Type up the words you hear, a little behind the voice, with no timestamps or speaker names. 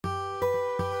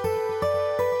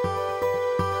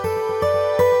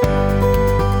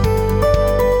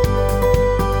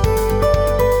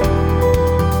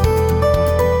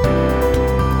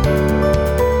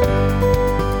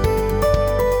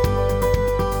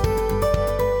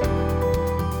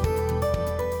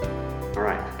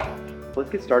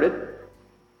let's get started.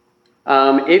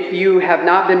 If you have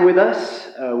not been with us,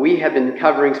 we have been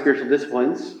covering spiritual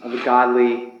disciplines of a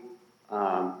godly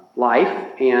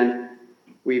life, and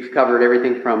we've covered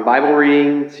everything from Bible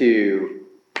reading to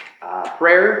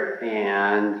prayer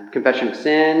and confession of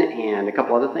sin and a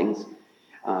couple other things.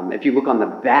 If you look on the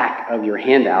back of your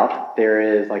handout, there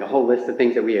is like a whole list of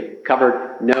things that we have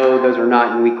covered. No, those are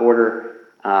not in week order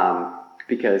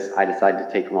because I decided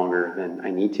to take longer than I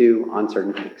need to on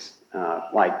certain things,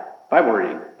 like Bible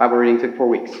reading. Bible reading took 4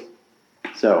 weeks.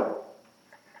 So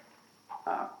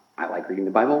I like reading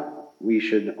the Bible. We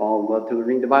should all love to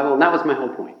read the Bible. And that was my whole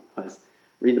point, was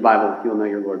read the Bible, you'll know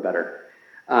your Lord better.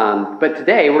 But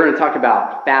today we're going to talk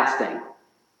about fasting.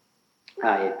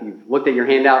 If you've looked at your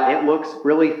handout, it looks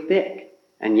really thick.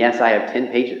 And yes, I have 10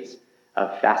 pages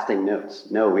of fasting notes.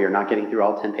 No, we are not getting through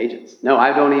all 10 pages. No,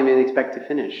 I don't even expect to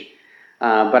finish.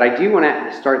 But I do want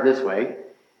to start this way.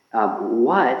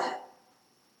 What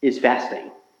is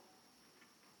fasting?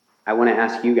 I want to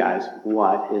ask you guys,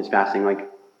 what is fasting? Like,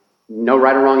 no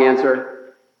right or wrong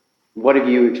answer. What have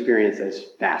you experienced as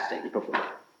fasting before?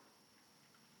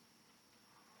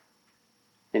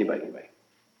 Anybody?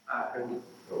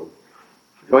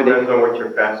 It depends on what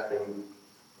you're fasting,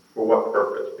 for what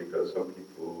purpose, because some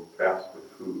people fast with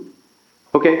food.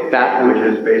 Okay, which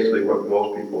is basically what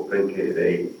most people think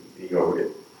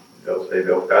they'll say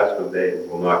they'll fast for the day and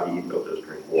will not eat, they'll just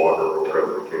drink water or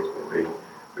whatever the case may be.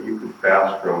 But you could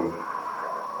fast from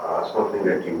something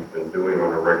that you've been doing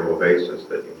on a regular basis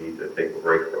that you need to take a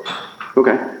break from.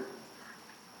 Okay.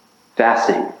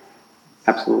 Fasting.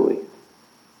 Absolutely.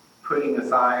 Putting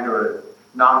aside or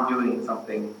not doing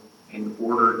something in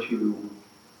order to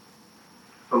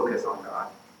focus on God.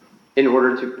 In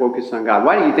order to focus on God.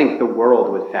 Why do you think the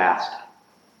world would fast?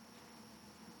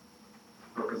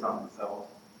 Focus on themselves.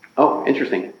 Oh,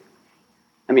 interesting.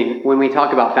 I mean, when we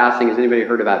talk about fasting, has anybody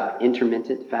heard about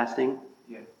intermittent fasting?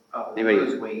 Yeah.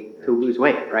 Lose weight. To lose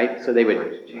weight, right? So they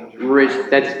would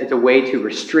it's a way to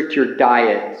restrict your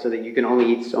diet so that you can only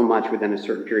eat so much within a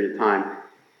certain period of time.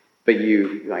 But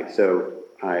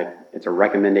it's a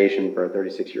recommendation for a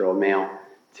 36-year-old male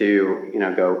to,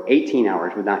 go 18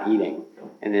 hours without eating.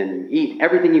 And then you eat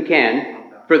everything you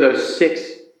can for those 6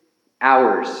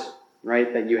 hours,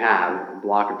 right, that you have, a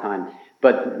block of time.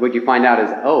 But what you find out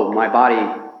is, my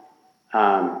body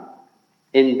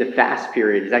in the fast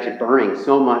period is actually burning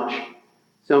so much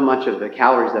of the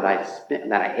calories that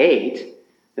I ate,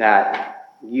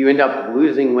 that you end up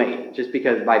losing weight just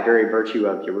because by very virtue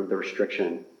of the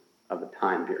restriction of the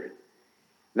time period.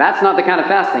 That's not the kind of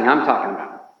fasting I'm talking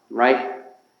about, right?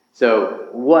 So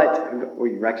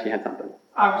Rex, you had something.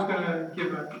 I was going to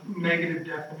give a negative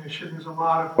definition. There's a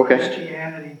lot of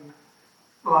Christianity,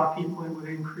 a lot of people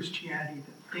within Christianity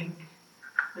that think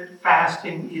that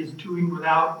fasting is doing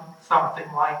without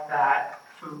something like that,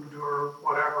 food or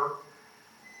whatever,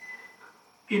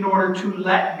 in order to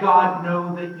let God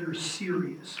know that you're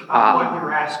serious about what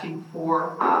you're asking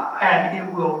for, and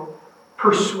it will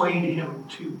persuade him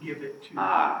to give it to you.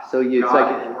 So it's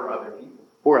God or other people.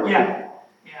 Or other people.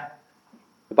 Yeah.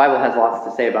 The Bible has lots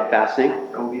to say about fasting.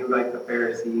 Don't be like the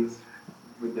Pharisees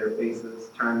with their faces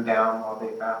turned down while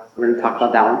they fast. We're going to talk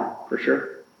about that one for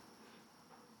sure.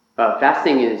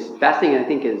 Fasting, I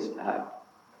think, is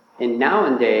in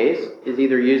nowadays is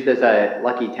either used as a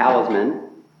lucky talisman,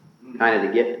 kind of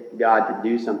to get God to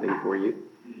do something for you,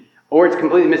 or it's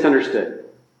completely misunderstood.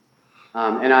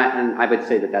 And I would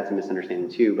say that that's a misunderstanding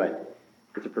too, but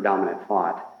it's a predominant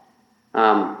thought.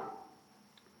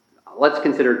 Let's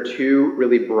consider 2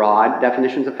 really broad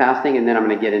definitions of fasting, and then I'm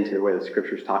going to get into the way the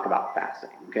scriptures talk about fasting.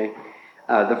 Okay,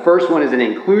 the first one is an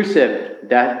inclusive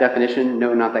definition.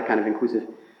 No, not that kind of inclusive.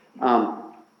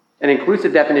 An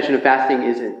inclusive definition of fasting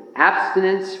is an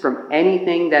abstinence from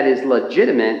anything that is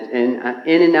legitimate in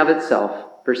and of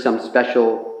itself for some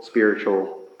special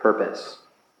spiritual purpose.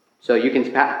 So you can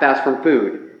fast from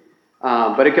food,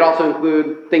 but it could also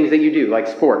include things that you do, like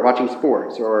watching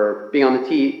sports, or being on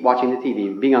watching the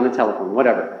TV, being on the telephone,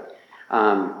 whatever.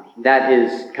 That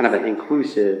is kind of an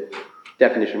inclusive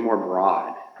definition, more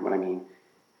broad, what I mean.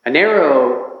 A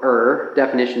narrower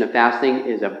definition of fasting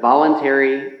is a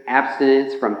voluntary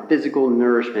abstinence from physical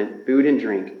nourishment, food and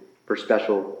drink, for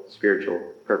special spiritual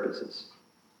purposes.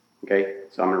 Okay,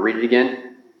 so I'm going to read it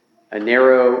again. A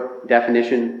narrow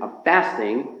definition of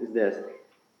fasting is this: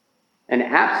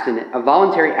 a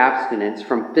voluntary abstinence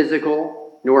from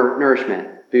physical nourishment,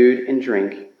 food and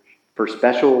drink, for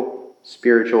special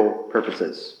spiritual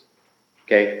purposes.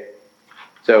 Okay,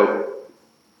 so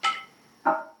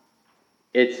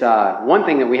it's one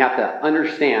thing that we have to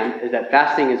understand is that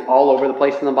fasting is all over the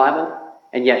place in the Bible,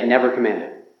 and yet never commanded.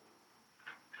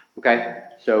 Okay?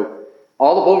 So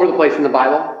all over the place in the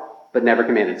Bible, but never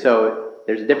commanded. So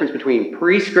there's a difference between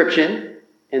prescription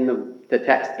in the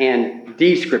text and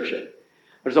description.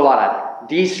 There's a lot of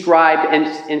described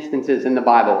instances in the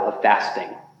Bible of fasting,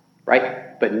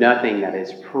 right? But nothing that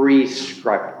is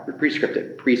prescribed,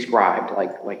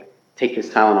 like take this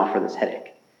Tylenol for this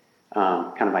headache,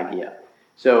 kind of idea.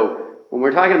 So when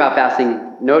we're talking about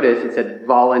fasting, notice it said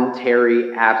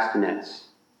voluntary abstinence.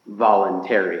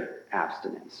 Voluntary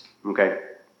abstinence, okay?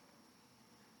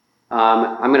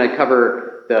 I'm going to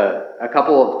cover a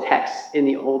couple of texts in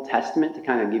the Old Testament to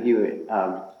kind of give you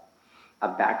a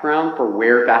background for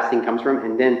where fasting comes from,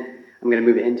 and then I'm going to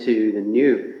move into the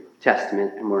New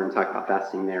Testament, and we're going to talk about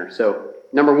fasting there. So,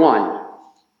 number one,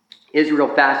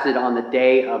 Israel fasted on the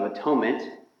Day of Atonement.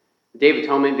 The Day of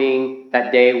Atonement being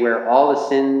that day where all the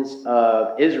sins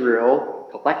of Israel,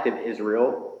 collective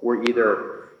Israel, were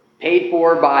either paid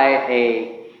for by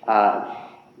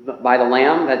the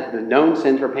lamb, that the known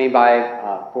sins were paid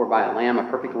for by a lamb, a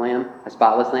perfect lamb, a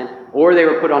spotless lamb, or they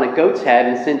were put on a goat's head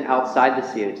and sent outside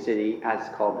the city as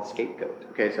called the scapegoat.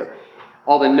 Okay, so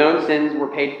all the known sins were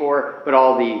paid for, but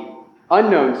all the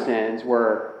unknown sins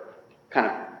were kind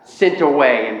of sent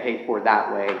away and paid for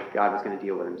that way. God was going to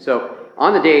deal with them. So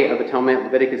on the Day of Atonement,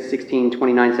 Leviticus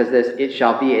 16:29 says this, "It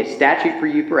shall be a statute for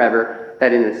you forever,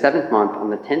 that in the 7th month, on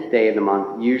the 10th day of the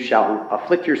month, you shall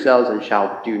afflict yourselves and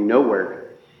shall do no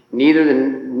work, neither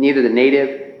the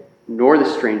native nor the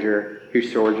stranger who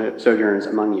sojourns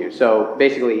among you." So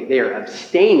basically, they are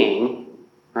abstaining,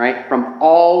 right, from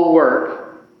all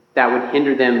work that would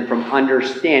hinder them from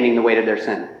understanding the weight of their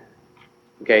sin.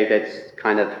 Okay, that's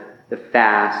kind of the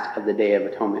fast of the Day of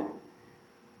Atonement.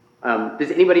 Does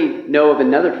anybody know of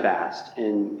another fast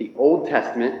in the Old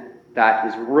Testament that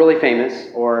is really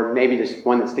famous, or maybe just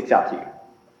one that sticks out to you?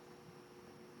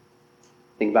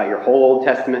 Think about your whole Old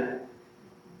Testament.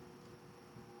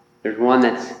 There's one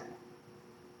that's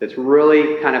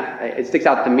really kind of, it sticks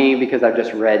out to me because I've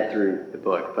just read through the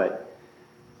book, but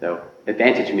so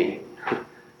advantage me.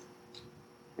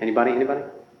 Anybody? I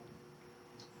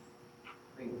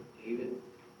think David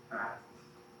fasts.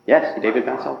 Yes, David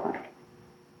fasts all the time.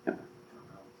 Yep.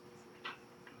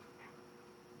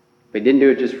 But he didn't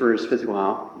do it just for his physical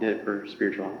health, he did it for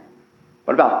spiritual health.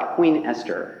 What about Queen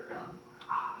Esther?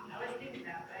 I was thinking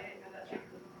that, right?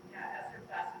 Esther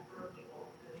fasted for people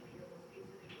to be able to speak to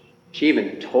the king. She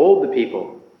even told the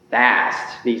people,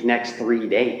 fast these next 3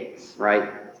 days, right?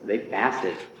 So they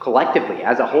fasted collectively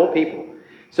as a whole people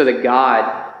so that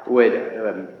God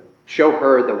would show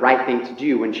her the right thing to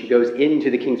do when she goes into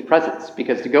the king's presence.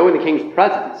 Because to go in the king's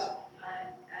presence,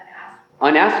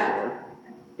 unasked for,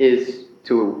 is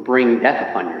to bring death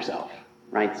upon yourself,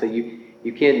 right? So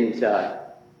you can't,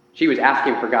 she was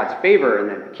asking for God's favor and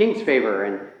the king's favor,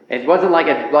 and it wasn't like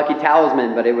a lucky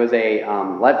talisman, but it was a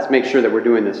let's make sure that we're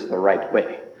doing this the right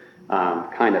way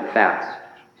kind of fast.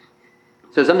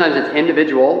 So sometimes it's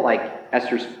individual, like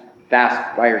Esther's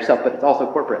fast by herself, but it's also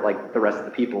corporate, like the rest of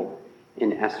the people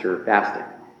in Esther fasting.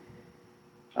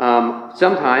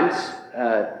 Sometimes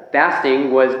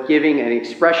fasting was giving an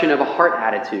expression of a heart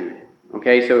attitude.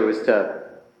 Okay, so it was to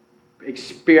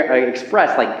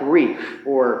express like grief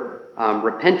or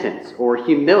repentance or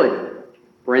humility.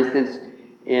 For instance,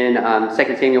 in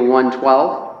 2 Samuel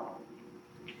 1:12,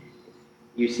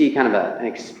 you see kind of an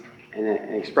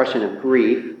expression of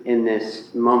grief in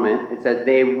this moment. It says,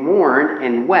 "They mourned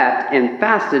and wept and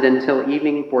fasted until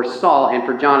evening for Saul and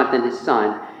for Jonathan his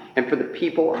son, and for the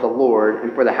people of the Lord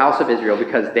and for the house of Israel,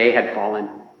 because they had fallen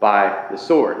by the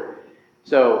sword."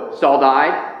 So Saul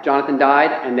died, Jonathan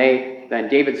died, and then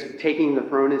David's taking the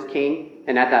throne as king.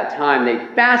 And at that time, they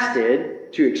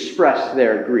fasted to express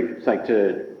their grief. It's like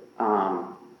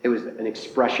it was an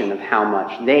expression of how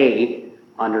much they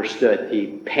understood the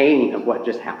pain of what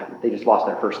just happened. They just lost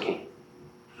their first king,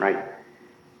 right?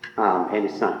 And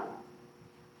his son.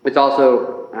 It's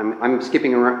also, I'm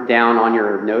skipping down on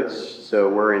your notes, so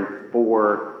we're in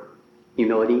 4,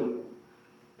 humility.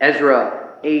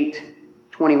 Ezra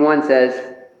 8:21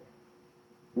 says,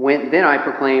 then I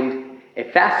proclaimed a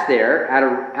fast there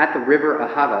at the river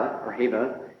Ahava,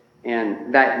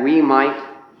 and that we might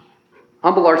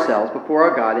humble ourselves before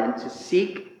our God and to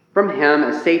seek from him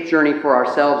a safe journey for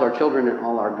ourselves, our children, and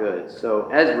all our goods. So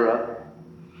Ezra,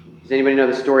 does anybody know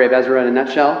the story of Ezra in a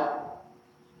nutshell?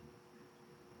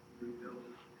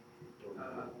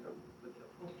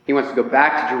 He wants to go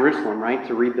back to Jerusalem, right,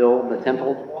 to rebuild the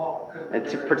temple, and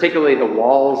particularly the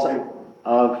walls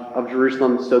of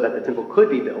Jerusalem so that the temple could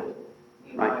be built.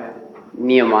 Right?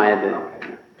 Nehemiah did.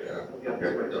 Yeah.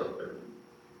 Okay. That's all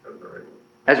right.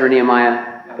 Ezra, Nehemiah.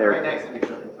 Right next to each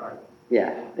other, sorry.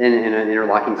 Yeah, in an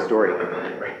interlocking story.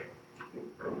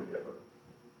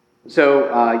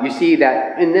 So you see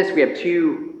that in this we have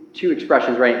two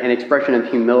expressions, right? An expression of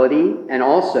humility, and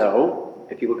also,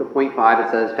 if you look at point 5,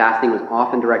 it says fasting was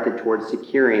often directed towards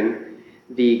securing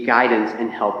the guidance and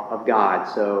help of God.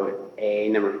 So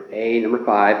number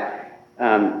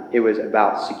 5, it was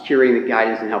about securing the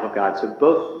guidance and help of God. So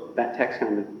both that text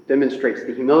kind of demonstrates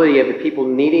the humility of the people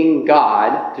needing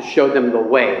God to show them the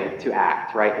way to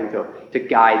act, right, and to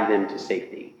guide them to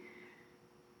safety.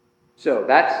 So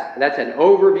that's an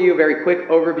overview, very quick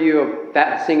overview of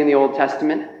fasting in the Old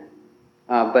Testament.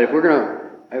 But if we're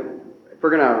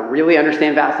gonna really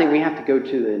understand fasting, we have to go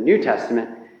to the New Testament,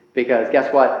 because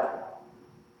guess what?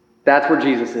 That's where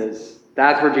Jesus is.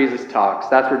 That's where Jesus talks.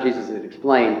 That's where Jesus is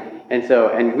explained.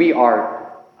 And we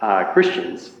are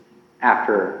Christians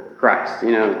after Christ.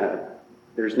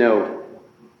 There's no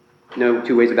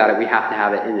two ways about it. We have to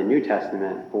have it in the New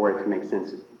Testament for it to make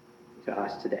sense to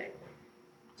us today.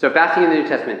 So fasting in the New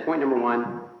Testament, point number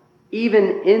 1.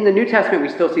 Even in the New Testament, we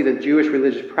still see the Jewish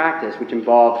religious practice, which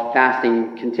involved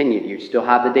fasting, continued. You still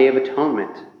have the Day of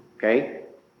Atonement, okay?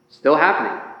 Still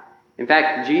happening. In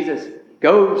fact, Jesus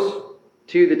goes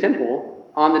to the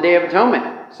temple on the Day of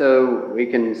Atonement. So we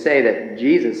can say that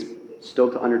Jesus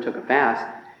still undertook a fast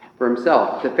for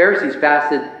himself. The Pharisees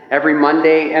fasted every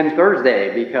Monday and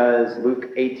Thursday because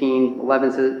Luke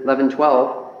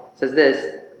 18:11-12 says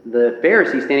this: the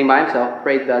Pharisee, standing by himself,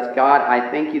 prayed thus, God, I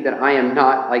thank you that I am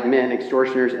not like men,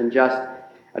 extortioners, unjust,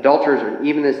 adulterers, or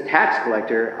even this tax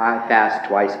collector. I fast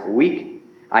twice a week.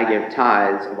 I give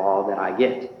tithes of all that I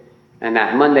get. And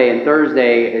that Monday and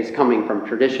Thursday is coming from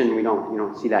tradition. You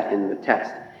don't see that in the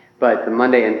text. But the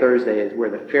Monday and Thursday is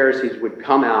where the Pharisees would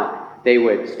come out. They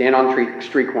would stand on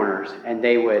street corners, and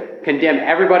they would condemn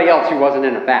everybody else who wasn't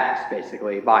in a fast,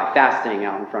 basically, by fasting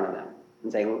out in front of them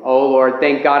and saying, oh, Lord,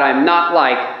 thank God I'm not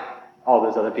like all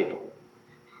those other people.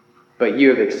 But you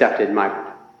have accepted my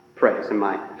praise and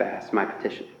my fast, my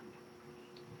petition.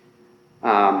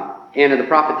 Anna the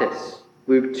prophetess,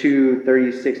 Luke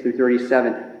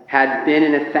 2:36-37, had been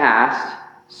in a fast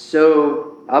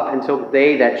so up until the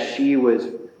day that she was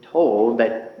told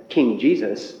that King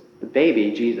Jesus, the baby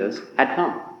Jesus, had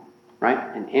come, right?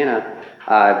 And Anna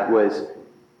was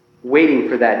waiting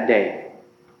for that day.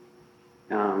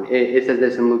 It says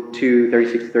this in Luke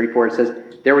 2:36-34. It says,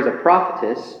 there was a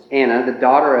prophetess, Anna, the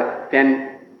daughter of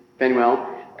Phanuel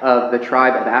of the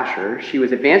tribe of Asher. She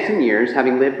was advanced in years,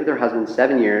 having lived with her husband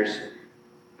 7 years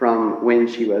from when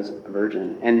she was a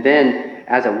virgin. And then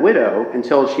as a widow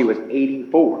until she was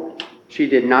 84. She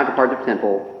did not depart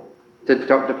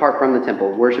from the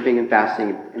temple, worshiping and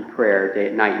fasting and prayer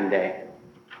night and day.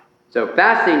 So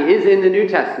fasting is in the New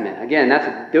Testament. Again,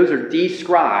 those are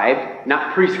described,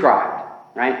 not prescribed,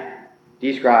 right?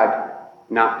 Described,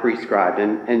 not prescribed.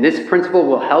 And this principle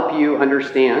will help you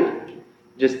understand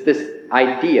just this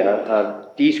idea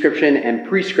of description and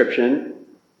prescription,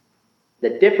 the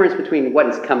difference between what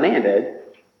is commanded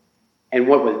and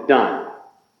what was done.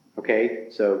 Okay,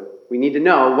 so we need to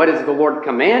know, what does the Lord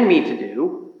command me to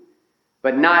do,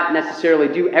 but not necessarily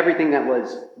do everything that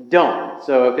was done.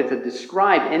 So if it's a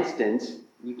described instance,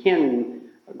 you can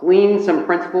glean some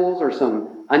principles or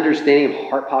some understanding of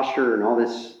heart posture and all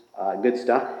this good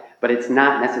stuff, but it's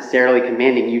not necessarily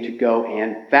commanding you to go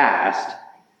and fast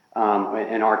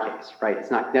in our case, right?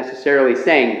 It's not necessarily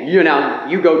saying, you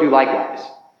go do likewise,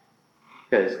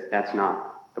 because that's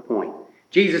not the point.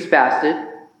 Jesus fasted,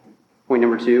 point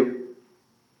number 2.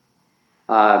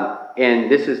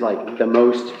 And this is like the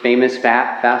most famous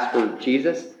fast for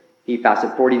Jesus. He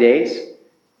fasted 40 days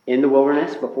in the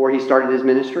wilderness before he started his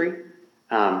ministry.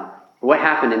 What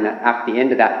happened at the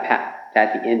end of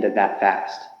that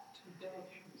fast?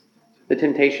 The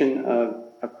temptation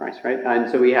of Christ, right? And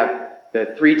so we have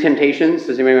the 3 temptations.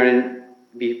 Does anyone want to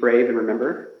be brave and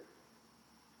remember?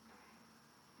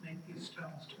 Make these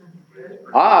stones turn to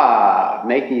bread.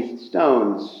 Make these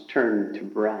stones turn to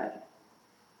bread.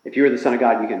 If you are the Son of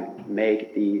God, you can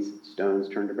make these stones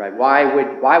turn to bread. Why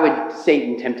would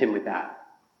Satan tempt him with that?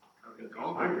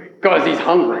 Because he's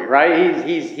hungry, right?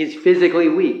 He's physically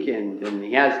weak, and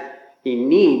he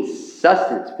needs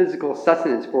sustenance, physical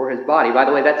sustenance for his body. By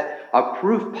the way, that's a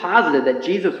proof positive that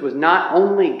Jesus was not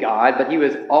only God, but he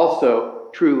was also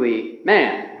truly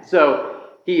man. So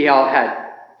he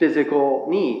had physical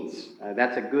needs.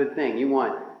 That's a good thing. You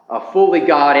want a fully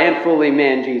God and fully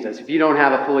man Jesus. If you don't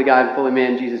have a fully God and fully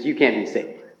man Jesus, you can't be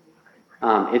saved.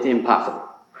 It's impossible.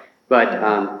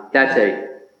 But that's a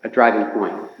driving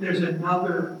point. There's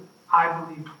another, I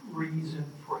believe, reason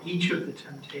for each of the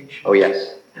temptations. Oh,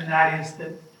 yes. And that is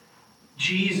that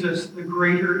Jesus, the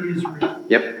greater Israel,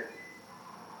 Yep.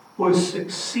 was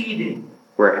succeeding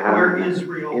where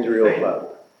Israel Israel failed. flowed.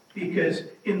 Because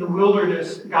in the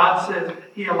wilderness, God says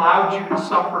he allowed you to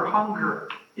suffer hunger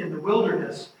in the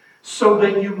wilderness so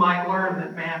that you might learn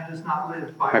that man does not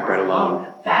live by bread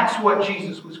alone. That's what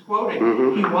Jesus was quoting.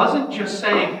 Mm-hmm. He wasn't just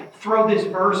saying, throw this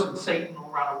verse and Satan will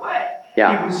run away.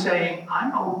 Yeah. He was saying,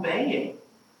 I'm obeying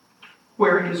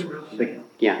where Israel failed.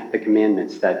 The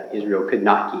commandments that Israel could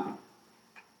not keep.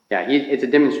 Yeah, it's a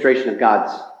demonstration of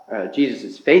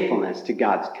Jesus' faithfulness to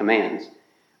God's commands,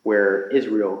 where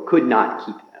Israel could not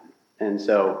keep them. And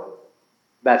so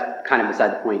that's kind of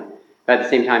beside the point. But at the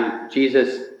same time,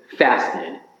 Jesus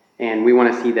fasted, and we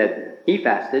want to see that he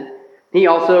fasted. He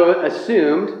also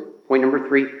assumed, point number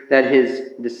 3, that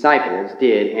his disciples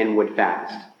did and would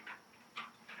fast.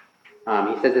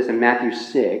 He says this in Matthew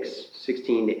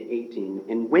 6:16-18.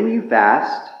 And when you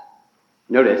fast,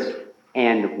 notice,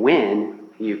 and when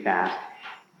you fast,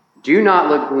 do not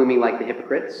look gloomy like the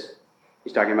hypocrites.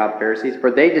 He's talking about the Pharisees. For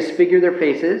they disfigure their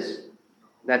faces,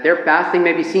 that their fasting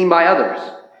may be seen by others.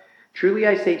 Truly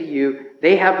I say to you,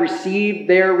 they have received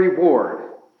their reward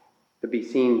to be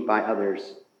seen by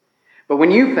others. But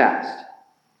when you fast,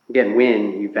 again,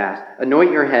 when you fast,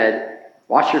 anoint your head,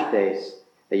 wash your face,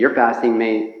 that your fasting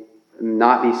may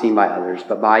not be seen by others,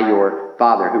 but by your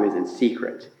Father who is in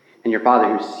secret. And your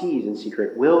Father who sees in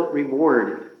secret will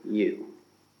reward you.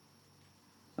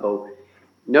 So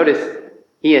notice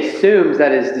he assumes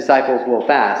that his disciples will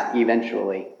fast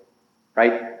eventually,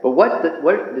 right? But what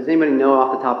does anybody know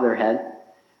off the top of their head?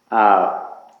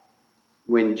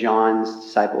 When John's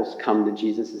disciples come to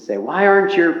Jesus and say, "Why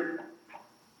aren't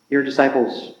your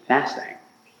disciples fasting?"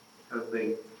 Because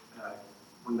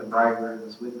when the bridegroom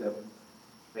is with them,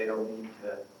 they don't need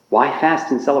to Why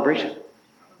fast in celebration?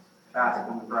 fast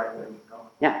when the bridegroom is gone.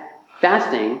 Yeah,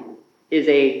 fasting is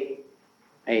a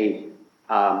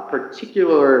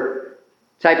particular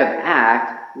type of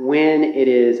act when it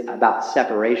is about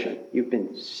separation. You've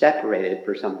been separated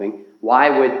for something.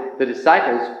 Why would the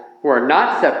disciples, who are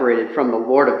not separated from the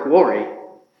Lord of glory,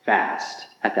 fast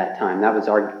at that time? That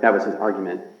was his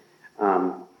argument.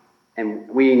 And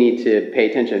we need to pay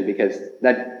attention because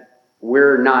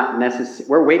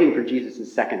we're waiting for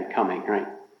Jesus' second coming, right?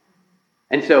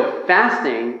 And so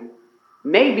fasting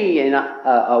may be in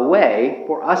a way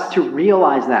for us to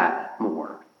realize that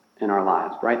more in our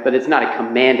lives, right? But it's not a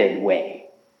commanded way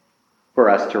for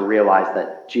us to realize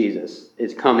that Jesus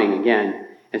is coming again,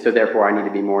 and so therefore I need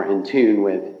to be more in tune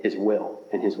with his will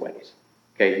and his ways.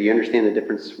 Okay, do you understand the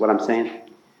difference, what I'm saying?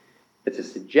 It's a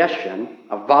suggestion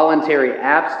of voluntary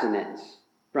abstinence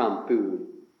from food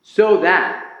so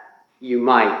that you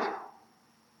might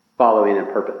follow in a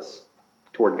purpose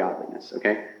toward godliness,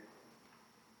 okay?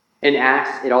 In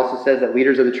Acts, it also says that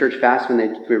leaders of the church fast when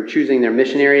they were choosing their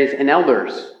missionaries and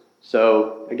elders.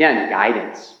 So, again,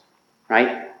 guidance,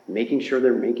 right? Making sure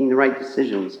they're making the right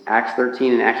decisions. Acts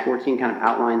 13 and Acts 14 kind of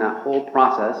outline that whole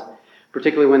process,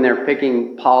 particularly when they're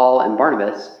picking Paul and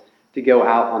Barnabas to go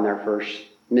out on their first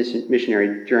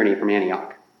missionary journey from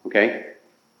Antioch, okay?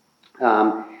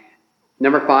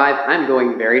 Number 5, I'm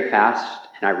going very fast,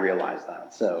 and I realize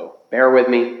that. So, bear with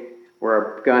me.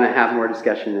 We're going to have more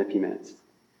discussion in a few minutes.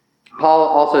 Paul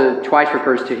also twice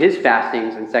refers to his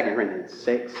fastings in 2 Corinthians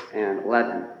 6 and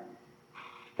 11.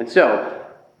 And so,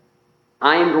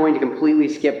 I am going to completely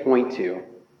skip point 2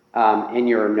 in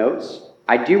your notes.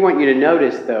 I do want you to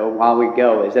notice, though, while we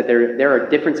go, is that there are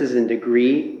differences in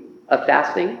degree of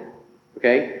fasting,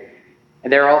 okay?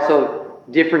 And there are also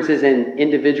differences in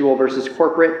individual versus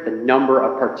corporate, the number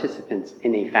of participants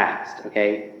in a fast,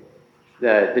 okay?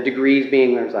 The degrees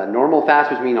being there's a normal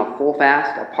fast, which means a full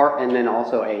fast, and then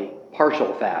also a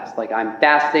partial fast. Like I'm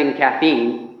fasting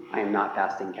caffeine. I am not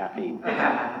fasting caffeine.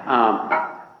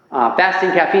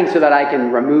 Fasting caffeine so that I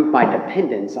can remove my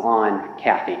dependence on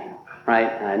caffeine,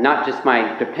 right? Not just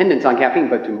my dependence on caffeine,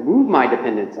 but to move my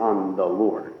dependence on the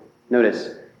Lord.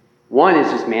 Notice, one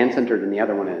is just man-centered and the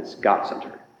other one is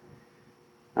God-centered.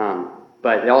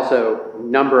 But also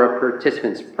number of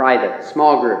participants, private,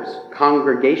 small groups,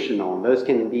 congregational. Those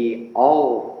can be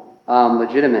all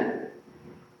legitimate.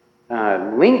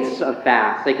 Lengths of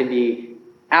fast, they can be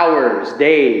hours,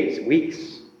 days,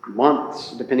 weeks,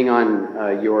 months, depending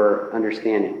on your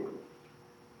understanding.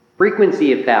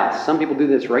 Frequency of fast. Some people do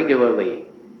this regularly,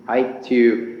 right?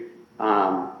 To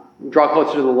draw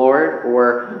closer to the Lord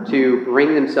or to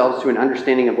bring themselves to an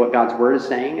understanding of what God's Word is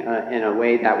saying in a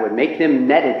way that would make them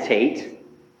meditate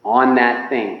on that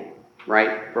thing,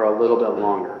 right, for a little bit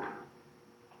longer.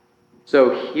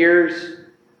 So here's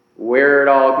where it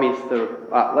all meets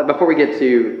before we get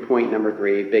to point number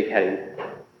 3, big heading,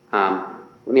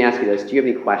 let me ask you this. Do you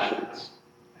have any questions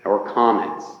or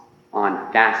comments on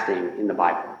fasting in the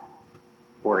Bible?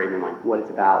 Or even like what it's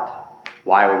about,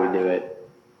 why would we do it?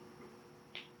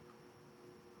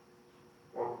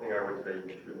 One thing I would say,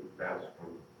 you shouldn't fast from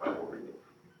Bible reading.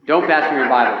 Don't fast from your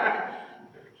Bible.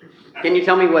 Can you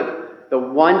tell me what the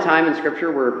one time in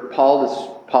Scripture where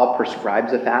Paul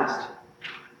prescribes a fast?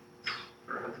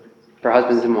 For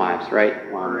husbands and wives, right?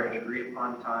 Or an agreed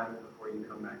upon time before you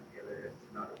come back together.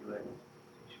 It's not too late.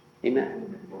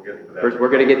 Amen. We'll get to that. First, we're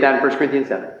going to get that in 1 Corinthians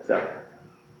 7. So,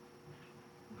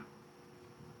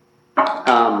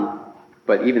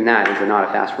 but even that is not a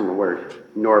fast from the Word,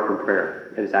 nor from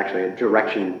prayer. It is actually a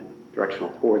directional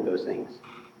toward those things.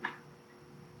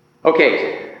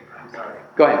 Okay. I'm sorry.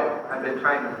 Go ahead. I've been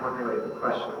trying to formulate the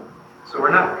question. So we're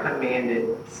not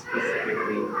commanded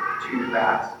specifically to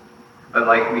fast, but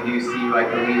like we do see like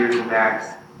the leaders in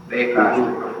Acts, they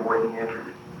fasted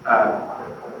beforehand.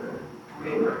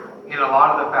 In a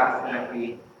lot of the fasting that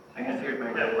I guess here's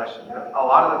my good question. A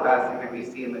lot of the fasting that we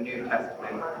see in the New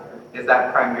Testament, is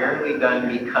that primarily done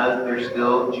because they're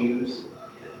still Jews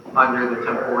under the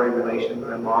temporal regulations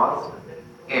and laws?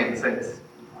 And since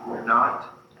we're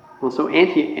not, Well, so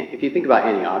if you think about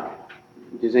Antioch,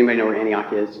 does anybody know where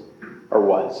Antioch is or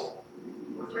was?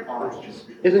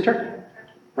 Is in Turkey,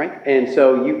 right? And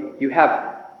so you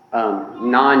have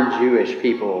non-Jewish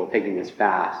people taking this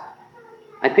fast.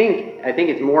 I think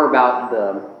it's more about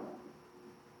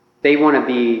they want to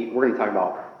be. We're going to talk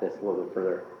about this a little bit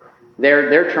further.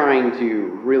 They're trying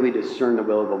to really discern the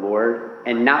will of the Lord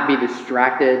and not be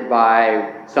distracted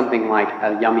by something like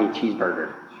a yummy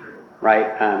cheeseburger. Right?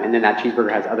 And then that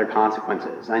cheeseburger has other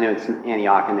consequences. I know it's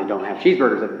Antioch and they don't have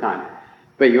cheeseburgers at the time,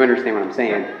 but you understand what I'm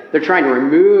saying. They're trying to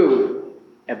remove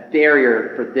a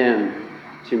barrier for them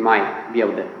to might be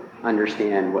able to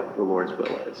understand what the Lord's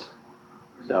will is.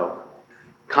 So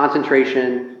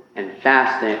concentration and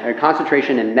fasting, or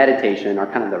concentration and meditation are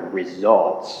kind of the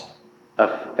results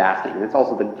of fasting. And it's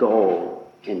also the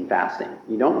goal in fasting.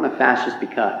 You don't want to fast just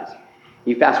because.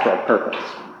 You fast for a purpose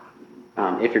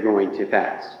if you're going to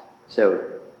fast.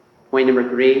 So, point number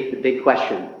 3, the big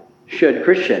question. Should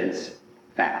Christians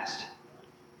fast?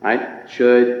 Right?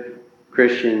 Should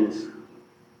Christians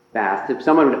fast? If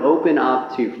someone would open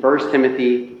up to 1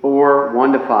 Timothy 4,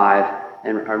 1-5,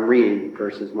 and read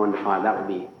verses 1-5, that would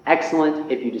be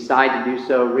excellent. If you decide to do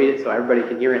so, read it so everybody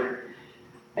can hear it,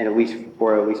 and at least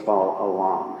follow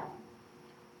along.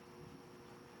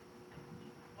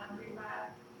 1-5.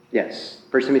 Yes.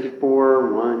 1 Timothy 4,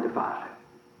 1-5.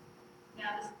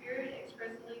 Now the Spirit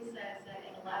expressly says that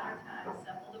in the latter times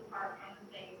some will depart from the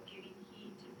faith, giving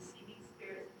heed to deceiving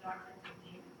spirits and doctrines of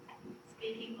demons,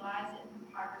 speaking lies and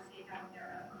hypocrisy, having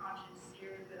their own conscience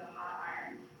seared with a hot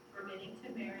iron, forbidding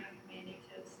to marry and commanding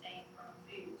to abstain from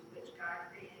foods which God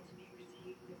created to be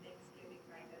received with thanksgiving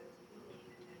by those who believe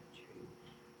and know the truth.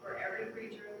 For every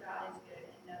creature of God is good,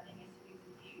 and nothing is to be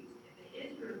refused if it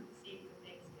is received with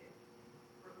thanksgiving.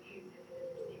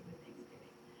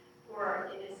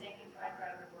 For it is sanctified by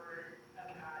the word of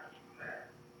God in prayer.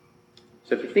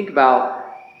 So if you think about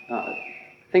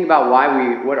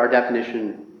what our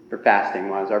definition for fasting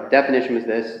was. Our definition was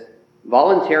this: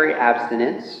 voluntary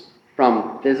abstinence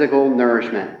from physical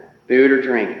nourishment, food or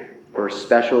drink, for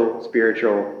special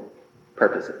spiritual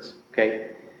purposes.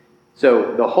 Okay?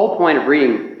 So the whole point of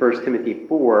reading 1 Timothy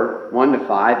 4,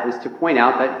 1-5 is to point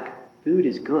out that food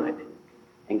is good.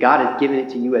 And God has given it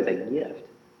to you as a gift.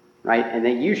 Right? And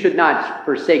that you should not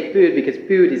forsake food because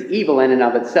food is evil in and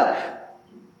of itself.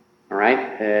 All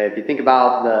right? If you think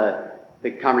about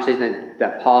the conversation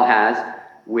that Paul has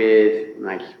with,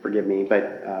 forgive me,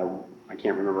 but I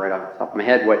can't remember right off the top of my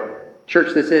head what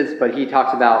church this is, but he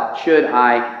talks about, should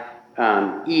I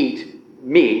eat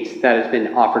meat that has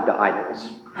been offered to idols?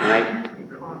 All right?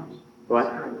 What?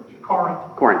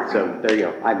 Corinth. So there you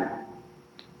go. I'm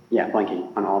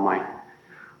blanking on all my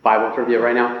Bible trivia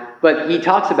right now. But he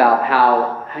talks about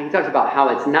how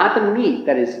it's not the meat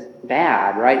that is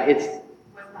bad, right? It's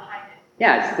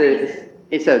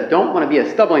don't want to be a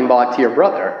stumbling block to your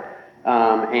brother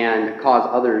and cause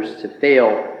others to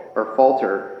fail or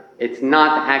falter. It's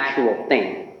not the actual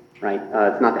thing, right?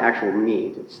 It's not the actual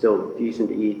meat. It's still decent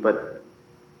to eat, but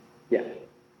yeah.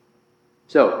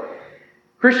 So,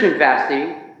 Christian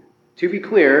fasting, to be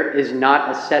clear, is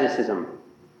not asceticism.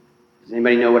 Does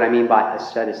anybody know what I mean by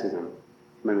asceticism?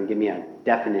 Somebody give me a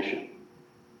definition.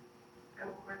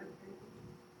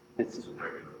 It's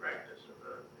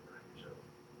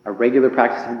a regular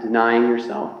practice of denying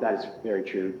yourself. That is very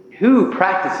true. Who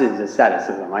practices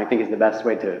asceticism? I think is the best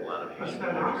way to.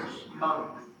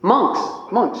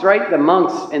 Monks, right? The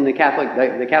monks in the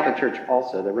Catholic Church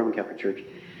also, the Roman Catholic Church,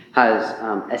 has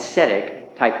ascetic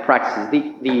type practices.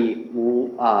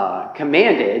 The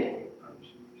commanded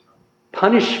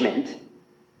punishment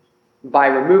by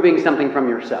removing something from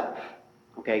yourself.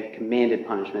 Okay, commanded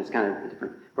punishment is kind of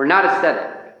different. We're not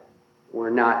ascetic.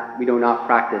 We do not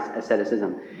practice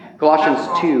asceticism.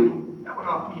 Colossians 2. That would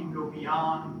often even go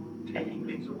beyond taking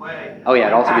things away. Oh yeah,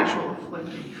 it also actual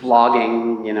be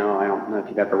flogging. I don't know if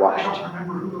you've ever watched. I don't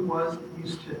remember who it was that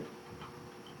used to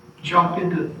jump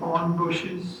into thorn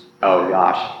bushes. Oh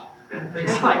gosh. And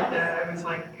things like that. It was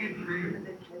like, good grief.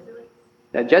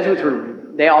 The Jesuits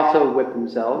they also whip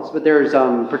themselves, but there's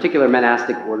particular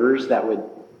monastic orders that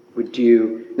would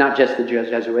do, not just the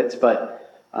Jesuits,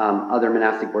 but other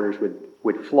monastic orders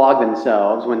would flog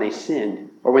themselves when they sinned,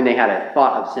 or when they had a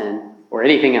thought of sin, or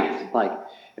anything else. Like,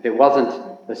 if it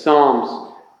wasn't the Psalms,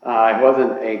 it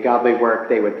wasn't a godly work,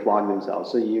 they would flog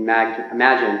themselves. So you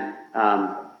imagine...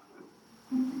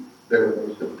 There were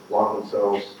those that flog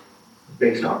themselves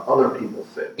based on other people's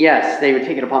sin. Yes, they would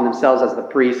take it upon themselves as the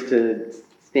priest to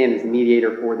stand as the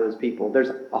mediator for those people. There's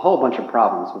a whole bunch of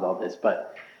problems with all this,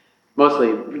 but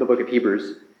mostly the book of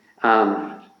Hebrews.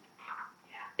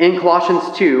 In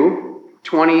Colossians 2,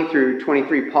 20 through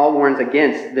 23, Paul warns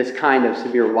against this kind of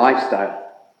severe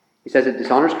lifestyle. He says it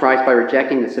dishonors Christ by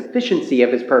rejecting the sufficiency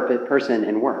of his perfect person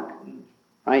and work.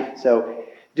 Right? So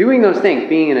doing those things,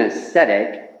 being an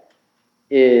ascetic,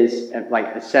 is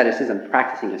like asceticism,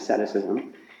 practicing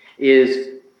asceticism,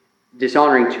 is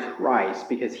dishonoring to Christ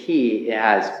because he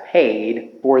has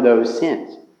paid for those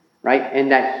sins, right?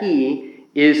 And that he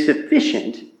is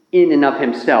sufficient in and of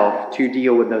himself to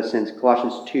deal with those sins.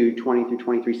 Colossians 2, 20 through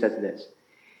 23 says this: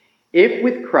 If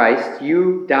with Christ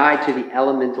you died to the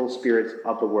elemental spirits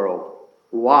of the world,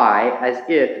 why, as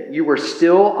if you were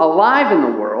still alive in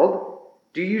the world,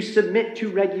 do you submit to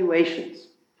regulations?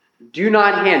 Do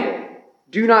not handle,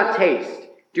 do not taste,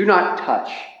 do not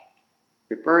touch,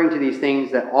 referring to these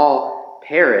things that all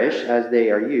perish as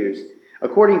they are used,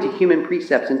 according to human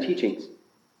precepts and teachings.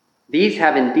 These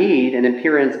have indeed an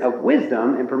appearance of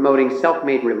wisdom in promoting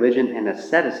self-made religion and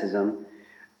asceticism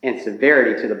and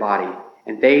severity to the body,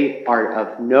 and they are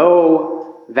of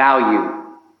no value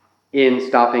in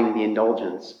stopping the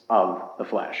indulgence of the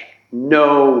flesh.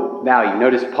 No value.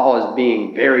 Notice Paul is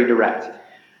being very direct.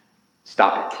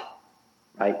 Stop it.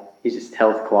 Right? He just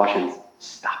tells Colossians,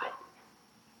 stop it.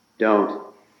 Don't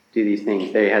do these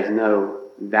things. They has no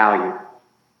value.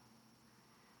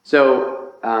 So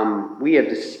we have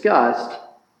discussed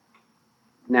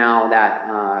now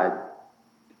that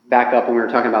back up when we were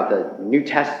talking about the New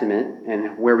Testament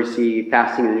and where we see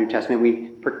fasting in the New Testament, we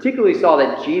particularly saw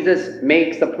that Jesus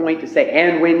makes the point to say,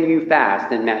 and when you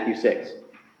fast, in Matthew 6.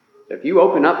 So if you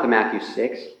open up to Matthew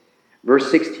 6, verse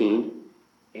 16,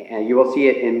 and you will see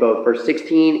it in both verse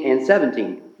 16 and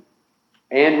 17.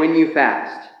 And when you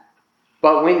fast,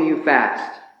 but when you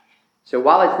fast. So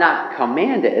while it's not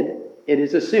commanded, it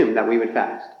is assumed that we would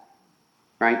fast.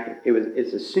 Right?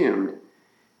 It's assumed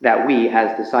that we,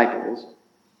 as disciples,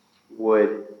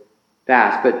 would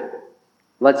fast. But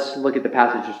let's look at the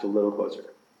passage just a little closer.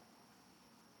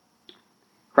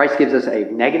 Christ gives us a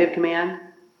negative command,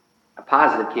 a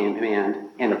positive command,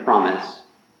 and a promise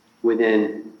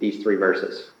within these three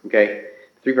verses. Okay?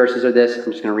 The three verses are this.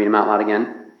 I'm just going to read them out loud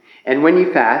again. And when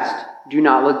you fast, do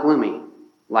not look gloomy,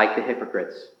 like the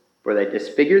hypocrites, for they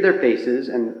disfigure their faces,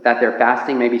 and that their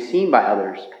fasting may be seen by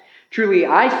others. Truly,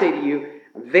 I say to you,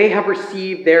 they have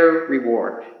received their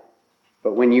reward.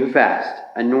 But when you fast,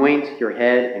 anoint your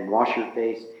head and wash your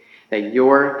face, that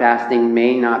your fasting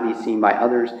may not be seen by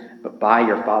others, but by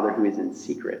your Father who is in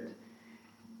secret.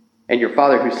 And your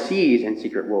Father who sees in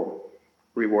secret will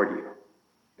reward you.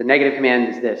 The negative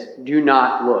command is this: do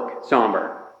not look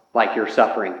somber, like you're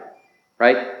suffering.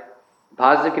 Right? The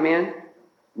positive command: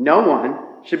 no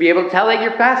one should be able to tell that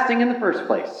you're fasting in the first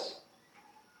place,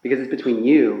 because it's between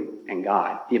you and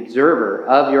God. The observer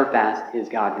of your fast is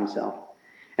God himself.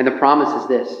 And the promise is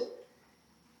this: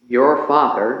 your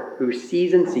Father, who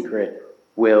sees in secret,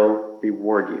 will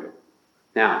reward you.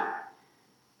 Now,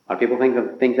 a lot of people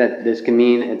think that this can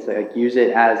mean it's like use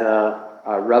it as a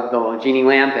rub the genie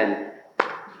lamp and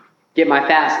get my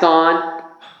fast on.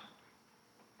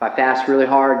 If I fast really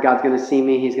hard, God's going to see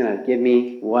me. He's going to give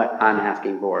me what I'm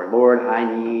asking for. Lord, I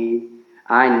need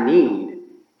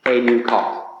a new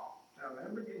car.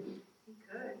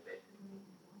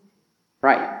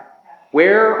 Right.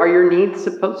 Where are your needs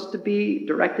supposed to be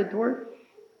directed toward?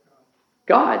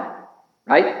 God.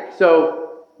 Right?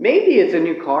 So maybe it's a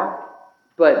new car,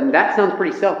 but that sounds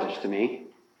pretty selfish to me.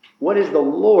 What is the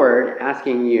Lord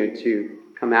asking you to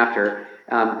come after?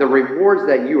 The rewards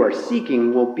that you are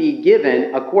seeking will be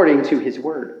given according to his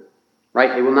word.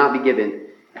 Right? It will not be given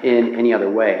in any other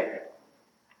way.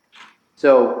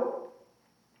 So,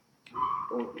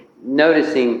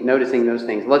 noticing those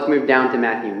things, let's move down to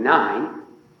Matthew 9.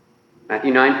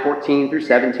 Matthew 9, 14 through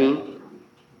 17.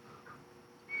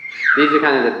 These are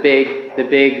kind of the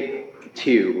big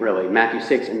two, really. Matthew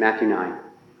 6 and Matthew 9.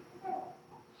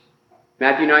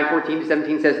 Matthew 9, 14 to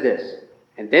 17 says this.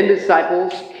 And then the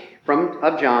disciples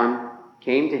of John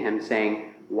came to him,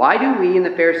 saying, Why do we and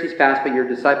the Pharisees fast, but your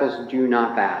disciples do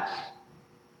not fast?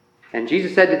 And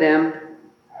Jesus said to them,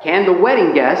 Can the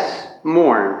wedding guests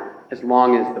mourn as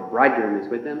long as the bridegroom is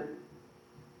with them?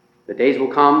 The days will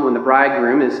come when the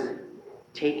bridegroom is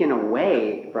taken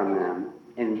away from them,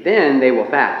 and then they will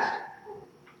fast.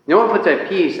 No one puts a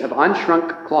piece of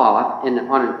unshrunk cloth on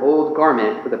an old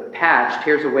garment, for the patch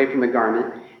tears away from the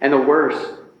garment, and a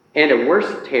worse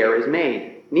tear is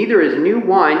made. Neither is new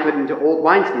wine put into old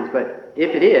wineskins, but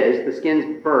if it is, the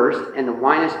skins burst, and the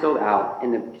wine is spilled out,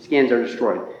 and the skins are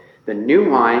destroyed. New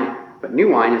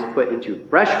wine is put into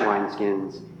fresh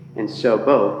wineskins, and so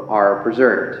both are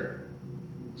preserved.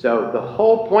 So the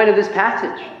whole point of this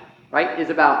passage, right, is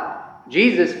about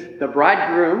Jesus, the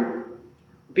bridegroom,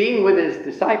 being with his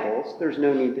disciples. There's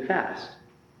no need to fast.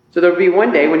 So there will be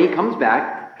one day when he comes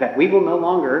back that we will no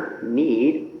longer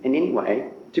need in any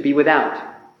way to be without.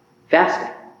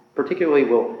 Fasting, particularly,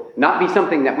 will not be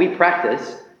something that we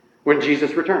practice when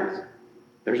Jesus returns.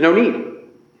 There's no need.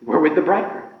 We're with the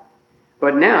bridegroom.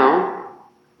 But now,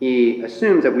 he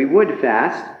assumes that we would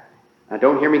fast.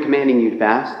 Don't hear me commanding you to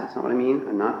fast. That's not what I mean.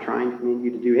 I'm not trying to command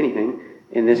you to do anything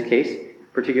in this case,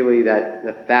 particularly that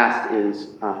the fast is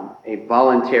a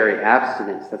voluntary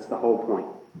abstinence. That's the whole point.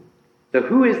 So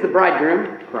who is the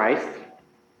bridegroom? Christ.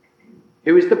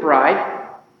 Who is the bride?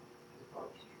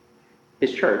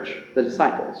 His church, the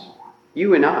disciples.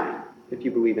 You and I, if you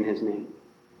believe in his name.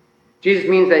 Jesus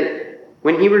means that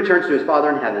when he returns to his Father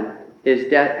in heaven,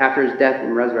 after his death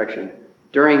and resurrection,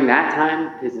 during that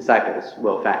time, his disciples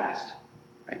will fast.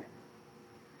 Right?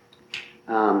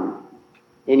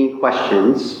 Any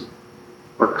questions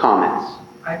or comments?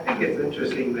 I think it's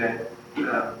interesting that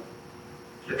it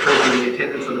says in the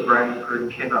attendance of the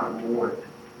bridegroom cannot mourn.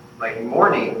 Like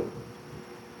mourning,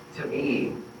 to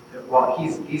me, well,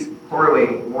 he's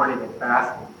correlating mourning and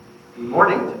fasting. And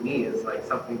mourning to me is like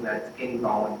something that's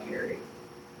involuntary.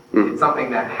 It's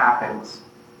something that happens.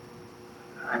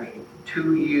 I mean,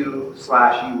 to you /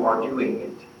 you are doing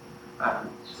it.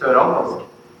 So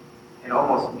it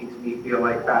almost makes me feel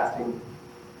like fasting,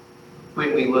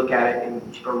 when we look at it in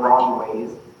the wrong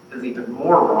ways, is even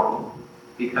more wrong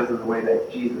because of the way that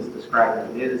Jesus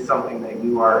described it. It is something that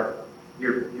you're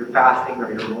fasting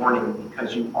or you're mourning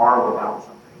because you are without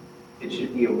something. It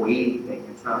should be a weighty thing.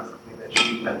 It's not something that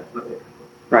should be done flippantly.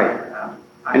 Right.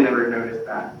 I've never noticed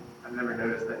that. I've never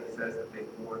noticed that he says that they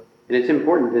mourn. And it's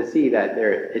important to see that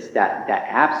there is the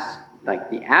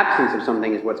absence of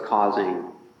something is what's causing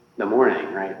the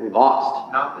mourning, right? We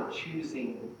lost. Not the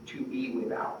choosing to be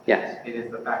without. Yes. It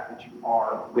is the fact that you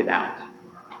are Without.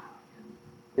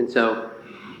 And so,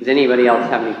 does anybody else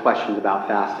have any questions about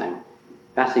fasting?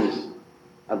 Fasting is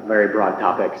a very broad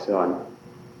topic, so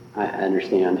I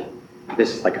understand.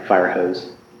 This is like a fire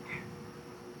hose.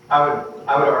 I would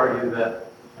argue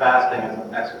that fasting is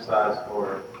an exercise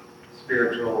for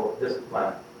spiritual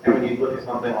discipline. And when you look at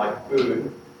something like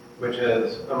food, which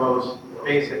is the most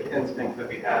basic instinct that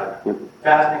we have,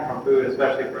 fasting from food,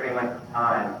 especially for any length of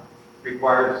time,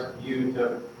 requires you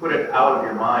to put it out of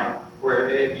your mind. Where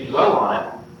if you dwell on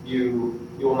it, you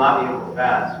will not be able to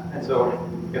fast. And so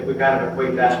if we kind of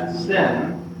equate that to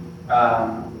sin,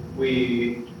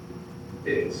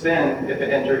 sin, if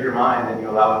it enters your mind and you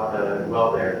allow it to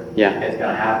dwell there, it's going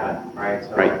to happen, right?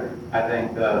 So right. I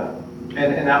think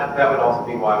and that would also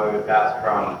be why we would fast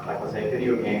from, like, let's say,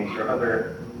 video games or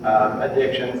other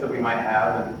addictions that we might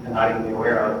have and not even be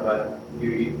aware of, but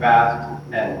you fast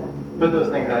and put those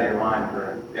things out of your mind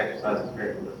for the exercise of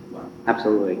spiritual discipline.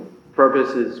 Absolutely.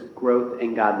 Purpose is growth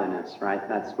in godliness, right?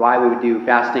 That's why we would do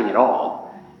fasting at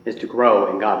all, is to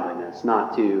grow in godliness,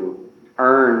 not to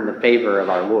earn the favor of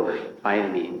our Lord by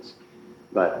any means.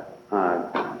 But,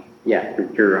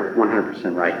 you're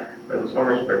 100% right. But in some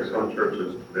respects, some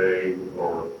churches today,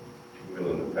 or even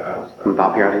in the past,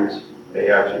 Bob Yardens. they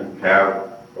actually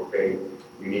have, okay,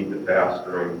 you need to fast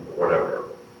during whatever.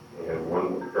 And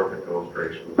one perfect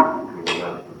illustration, we went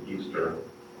to Easter,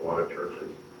 a lot of churches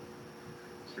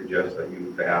suggest that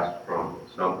you fast from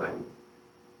something.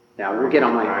 Yeah, I won't get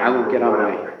on my soapbox.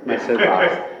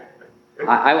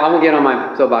 I won't get on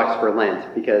my soapbox for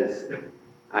Lent because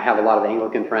I have a lot of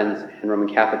Anglican friends and Roman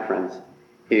Catholic friends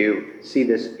who see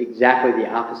this exactly the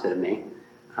opposite of me.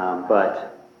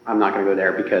 But I'm not going to go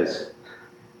there because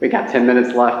we got 10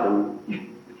 minutes left and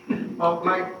Well,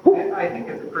 Mike, I think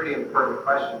it's a pretty important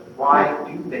question. Why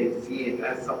do they see it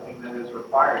as something that is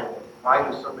required? Why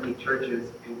do so many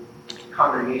churches and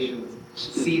congregations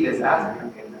see this as a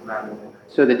commandment rather than?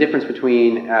 So the difference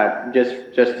between,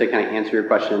 just to kind of answer your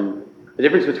question, the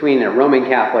difference between a Roman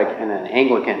Catholic and an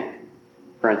Anglican,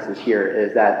 for instance, here,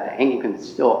 is that the Anglican it's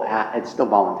still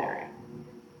voluntary,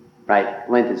 right?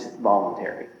 Lent is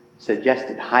voluntary,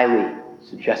 suggested, highly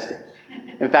suggested.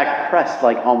 In fact, pressed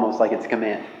like almost like it's a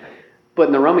command. But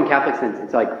in the Roman Catholic sense,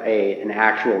 it's like an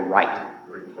actual right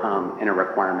and a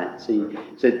requirement. So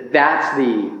that's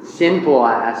the sinful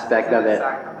aspect of it.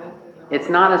 It's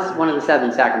not one of the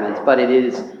 7 sacraments, but it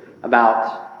is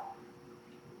about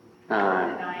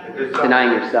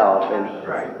denying yourself. And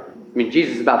I mean,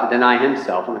 Jesus is about to deny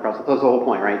himself on the cross. That's the whole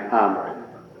point, right?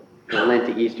 Lent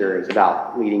to Easter is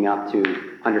about leading up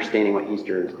to understanding what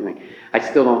Easter is doing. I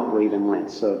still don't believe in Lent,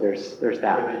 so there's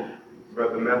that.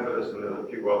 But the Methodists and a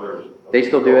few others, They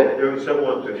still do it? They're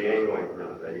similar to the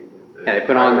Anglican. Yeah, they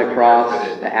put on the cross,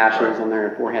 the ashes on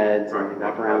their foreheads, and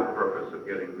walk around. For the purpose of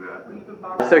getting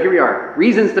that. So here we are.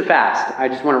 Reasons to fast. I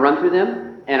just want to run through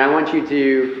them, and I want you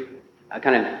to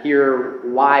kind of hear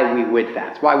why we would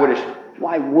fast. Why would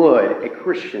a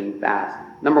Christian fast?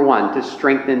 Number 1, to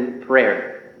strengthen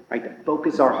prayer, right? To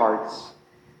focus our hearts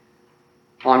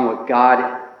on what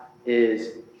God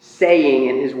is saying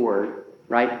in His Word,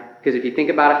 right? Because if you think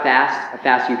about a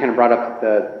fast, you kind of brought up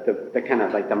the kind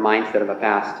of like the mindset of a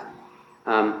fast.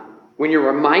 When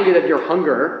you're reminded of your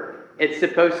hunger, it's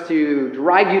supposed to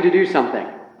drive you to do something,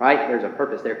 right? There's a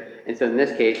purpose there. And so in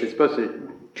this case, it's supposed to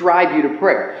drive you to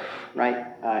prayer, right?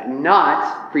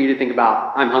 Not for you to think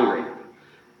about, I'm hungry,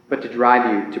 but to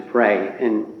drive you to pray.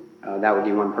 And that would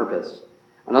be one purpose.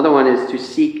 Another one is to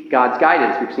seek God's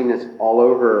guidance. We've seen this all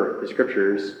over the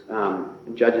scriptures.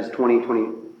 Judges 26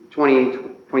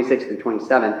 through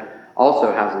 27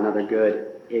 also has another good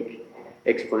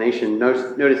explanation.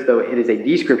 Notice, though, it is a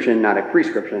description, not a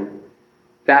prescription.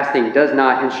 Fasting does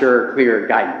not ensure clear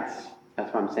guidance.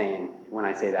 That's what I'm saying when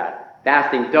I say that.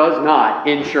 Fasting does not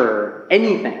ensure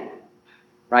anything,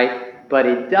 right? But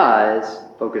it does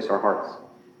focus our hearts.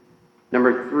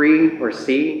 Number 3, or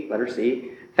C, letter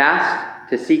C, fast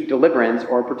to seek deliverance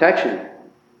or protection.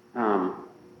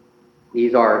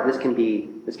 This can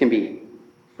be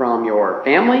from your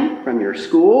family, from your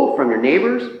school, from your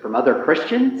neighbors, from other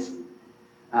Christians.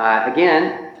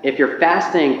 Again, if you're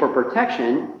fasting for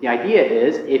protection, the idea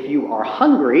is if you are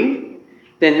hungry,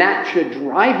 then that should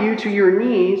drive you to your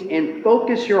knees and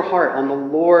focus your heart on the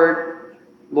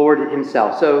Lord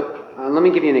Himself. So let me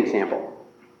give you an example.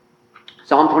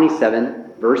 Psalm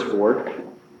 27, verse 4.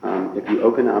 If you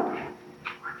open up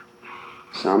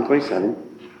Psalm 27,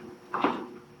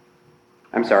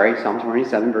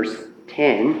 verse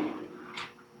 10.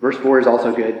 Verse 4 is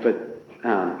also good, but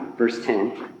verse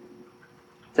 10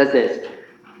 says this: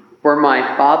 "For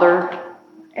my father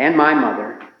and my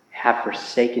mother have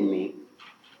forsaken me,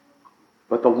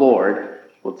 but the Lord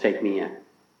will take me in."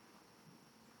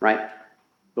 Right?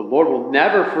 The Lord will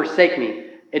never forsake me.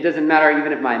 It doesn't matter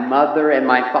even if my mother and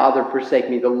my father forsake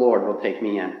me, the Lord will take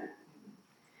me in.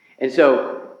 And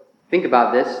so, think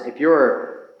about this. If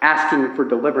you're asking for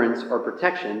deliverance or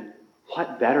protection,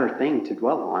 what better thing to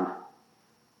dwell on?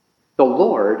 The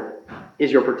Lord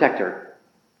is your protector.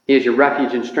 He is your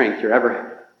refuge and strength, your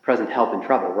ever-present help in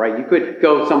trouble, right? You could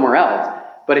go somewhere else,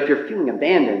 but if you're feeling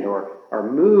abandoned or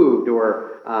moved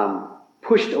or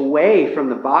pushed away from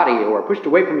the body or pushed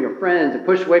away from your friends or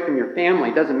pushed away from your family,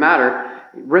 it doesn't matter.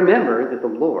 Remember that the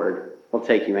Lord will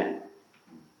take you in.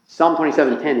 Psalm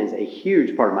 27:10 is a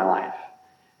huge part of my life,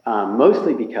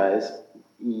 mostly because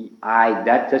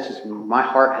that's just my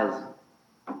heart has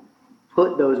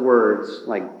put those words,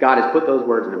 like God has put those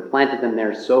words and implanted them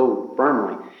there so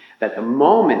firmly that the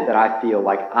moment that I feel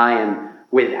like I am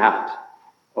without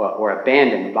or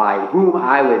abandoned by whom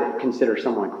I would consider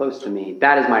someone close to me,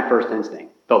 that is my first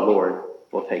instinct. The Lord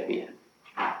will take me in.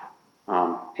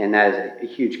 And that is a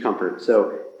huge comfort.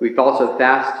 So we also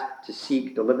fast to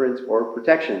seek deliverance or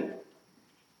protection.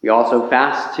 We also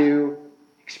fast to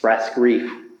express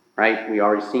grief, right? We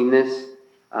already seen this.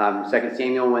 2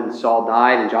 Samuel, when Saul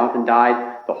died and Jonathan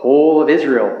died, the whole of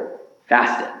Israel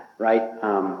fasted, right?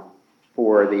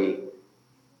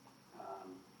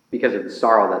 Because of the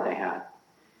sorrow that they had.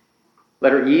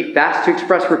 Letter E, fast to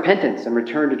express repentance and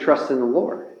return to trust in the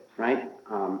Lord, right?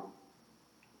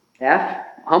 F,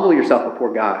 humble yourself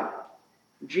before God.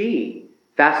 G,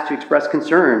 fast to express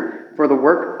concern for the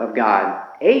work of God.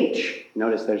 H,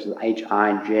 notice there's the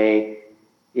H-I-J.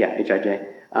 Yeah, H-I-J.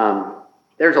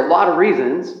 There's a lot of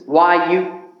reasons why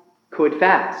you could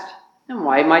fast and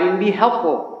why it might even be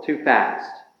helpful to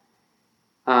fast.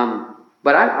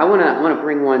 But I want to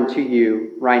bring one to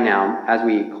you right now as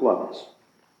we close.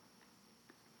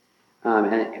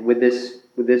 And with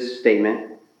this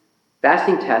statement,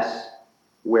 fasting tests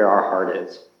where our heart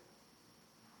is.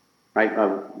 Right?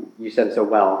 You said it so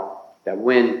well that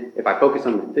if I focus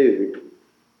on the food,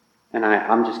 and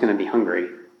I'm just going to be hungry,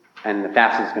 and the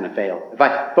fast is going to fail. If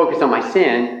I focus on my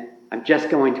sin, I'm just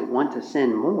going to want to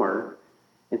sin more,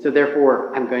 and so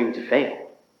therefore I'm going to fail.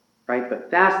 Right? But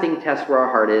fasting tests where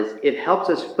our heart is. It helps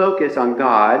us focus on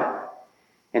God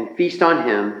and feast on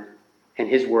Him and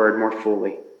His Word more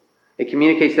fully. It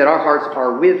communicates that our hearts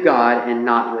are with God and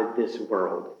not with this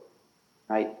world.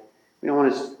 Right? We don't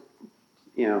want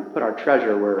to put our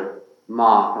treasure where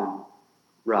moth and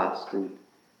rust and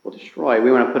will destroy.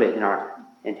 We want to put it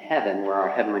in heaven where our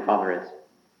Heavenly Father is.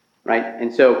 Right?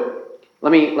 And so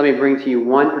let me bring to you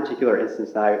one particular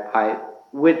instance that I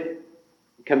would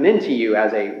commend to you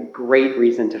as a great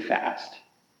reason to fast.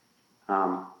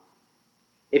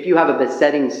 If you have a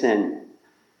besetting sin,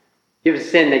 you have a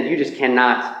sin that you just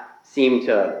cannot seem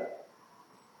to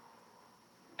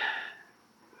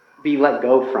be let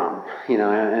go from, in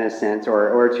a sense,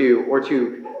 or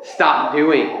to stop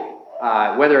doing,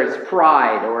 whether it's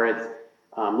pride or it's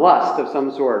lust of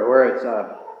some sort, or it's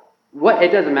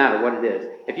it doesn't matter what it is.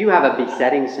 If you have a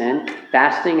besetting sin,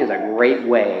 fasting is a great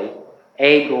way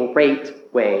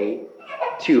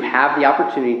to have the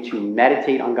opportunity to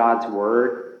meditate on God's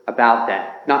Word about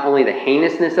that. Not only the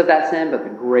heinousness of that sin, but the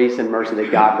grace and mercy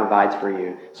that God provides for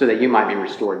you so that you might be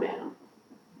restored to Him.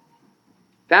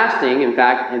 Fasting, in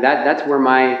fact, and that's where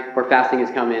fasting has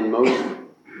come in most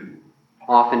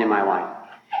often in my life.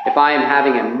 If I am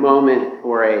having a moment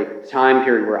or a time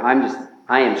period where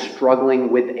I am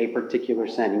struggling with a particular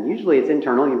sin, and usually it's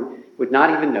internal, you would not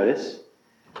even notice.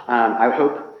 I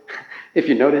hope if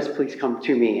you notice, please come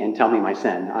to me and tell me my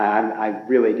sin. I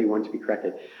really do want to be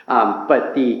corrected.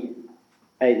 But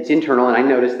it's internal, and I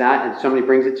notice that, and somebody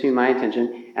brings it to my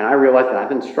attention, and I realize that I've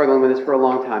been struggling with this for a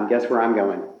long time. Guess where I'm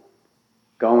going?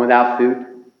 Going without food.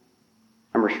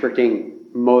 I'm restricting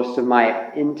most of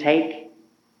my intake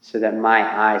so that my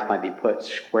eyes might be put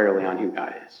squarely on who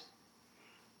God is.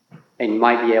 And you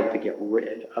might be able to get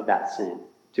rid of that sin,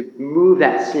 to move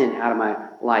that sin out of my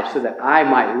life so that I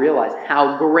might realize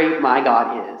how great my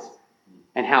God is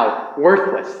and how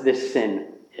worthless this sin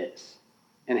is.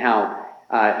 And how,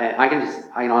 I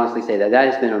can honestly say that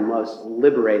has been the most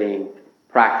liberating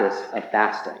practice of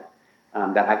fasting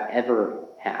that I've ever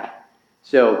had.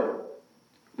 So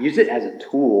use it as a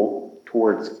tool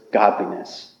towards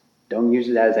godliness. Don't use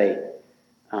it as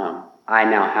I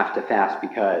now have to fast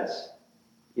because,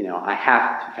 I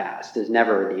have to fast is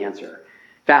never the answer.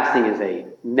 Fasting is a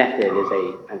method, is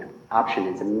an option,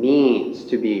 it's a means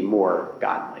to be more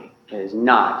godly. It is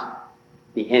not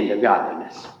the end of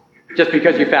godliness. Just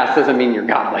because you fast doesn't mean you're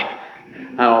godly.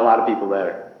 I know a lot of people that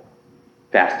are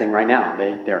fasting right now.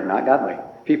 They're not godly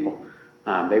people.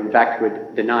 They, in fact,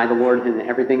 would deny the Lord in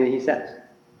everything that He says.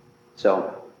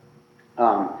 So,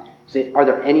 are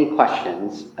there any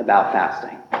questions about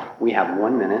fasting? We have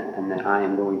 1 minute, and then I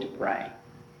am going to pray.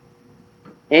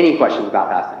 Any questions about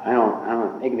fasting? I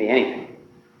don't. It can be anything.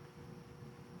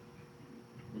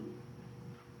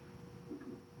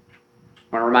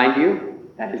 I want to remind you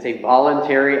that it's a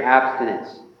voluntary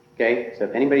abstinence. Okay, so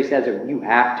if anybody says that you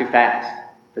have to fast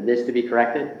for this to be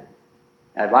corrected,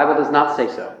 the Bible does not say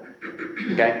so.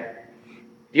 Okay,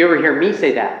 if you ever hear me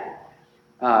say that,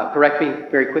 correct me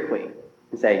very quickly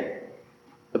and say,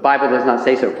 the Bible does not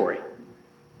say so, Corey,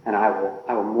 and I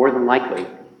will more than likely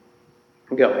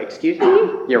go, excuse me?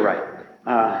 You're right.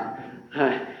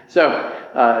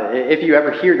 So if you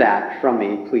ever hear that from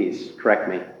me, please correct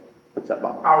me. What's up,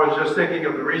 Bob? I was just thinking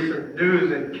of the recent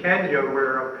news in Kenya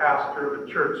where a pastor of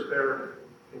a church there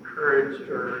encouraged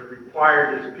or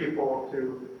required his people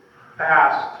to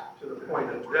fast to the point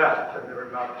of death, and there were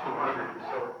about 200.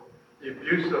 So the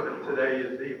abuse of it today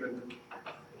is even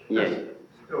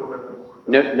still with us.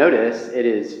 Notice it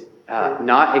is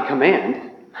not a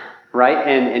command, right?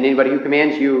 And anybody who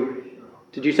commands you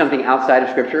to do something outside of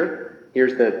Scripture,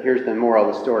 here's the moral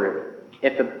of the story.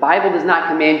 If the Bible does not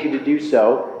command you to do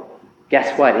so,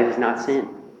 guess what? It is not sin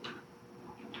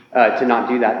to not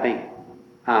do that thing.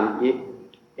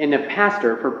 In a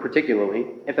pastor, particularly,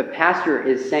 if a pastor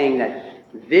is saying that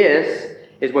this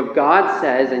is what God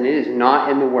says and it is not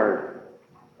in the Word,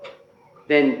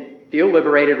 then feel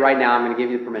liberated right now. I'm going to give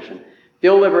you permission.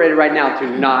 Feel liberated right now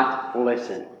to not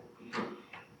listen.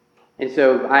 And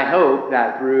so I hope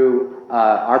that through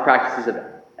our practices of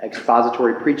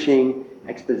expository preaching,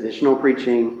 expositional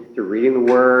preaching, through reading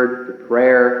the Word, through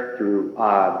prayer, through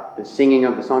the singing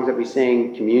of the songs that we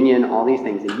sing, communion, all these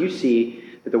things, that you see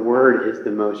But the Word is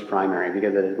the most primary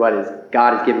because it is what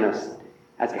God has given us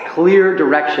as a clear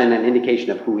direction and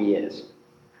indication of who He is.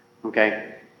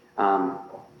 Okay?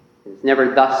 It's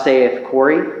never thus saith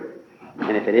Corey,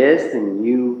 and if it is, then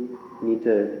you need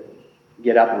to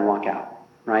get up and walk out,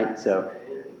 right? So,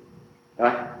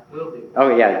 Will do.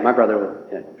 oh yeah, my brother will.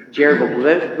 Yeah. Jared will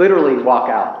literally walk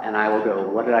out, and I will go,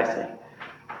 what did I say?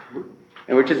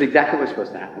 And which is exactly what's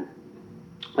supposed to happen.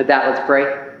 With that, let's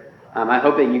pray. I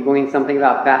hope that you gleaned something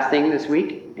about fasting this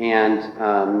week,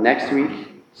 and next week,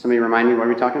 somebody remind me, what are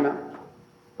we talking about?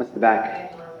 What's the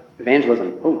back?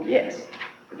 Evangelism. Oh, yes.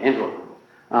 Evangelism.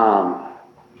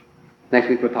 Next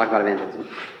week, we'll talk about evangelism.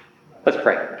 Let's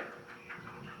pray.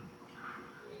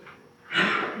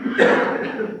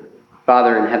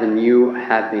 Father in heaven, you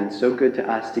have been so good to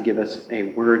us to give us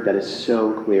a word that is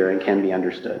so clear and can be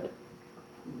understood.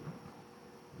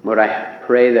 Lord, I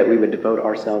pray that we would devote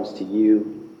ourselves to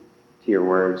you, to your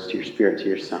words, to your Spirit, to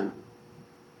your Son.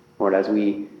 Lord, as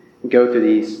we go through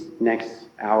these next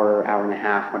hour, hour and a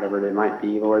half, whatever it might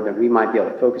be, Lord, that we might be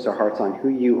able to focus our hearts on who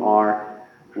you are,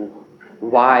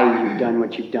 why you've done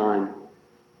what you've done,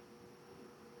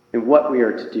 and what we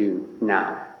are to do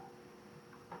now.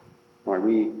 Lord,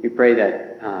 we pray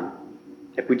that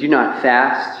if we do not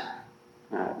fast,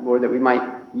 Lord, that we might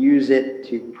use it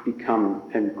to become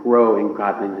and grow in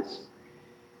godliness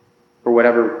for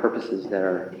whatever purposes that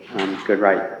are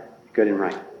good and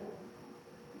right.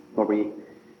 Lord, we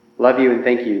love you and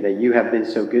thank you that you have been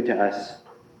so good to us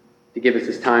to give us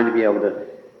this time to be able to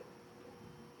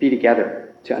be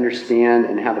together, to understand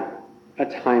and have a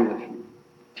time of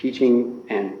teaching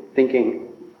and thinking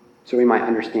so we might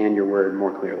understand your word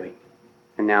more clearly.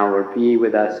 And now, Lord, be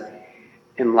with us,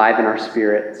 enliven our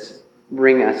spirits,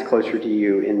 bring us closer to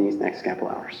you in these next couple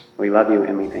hours. We love you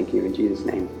and we thank you. In Jesus'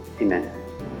 name, amen.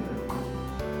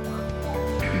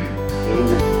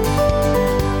 Amen.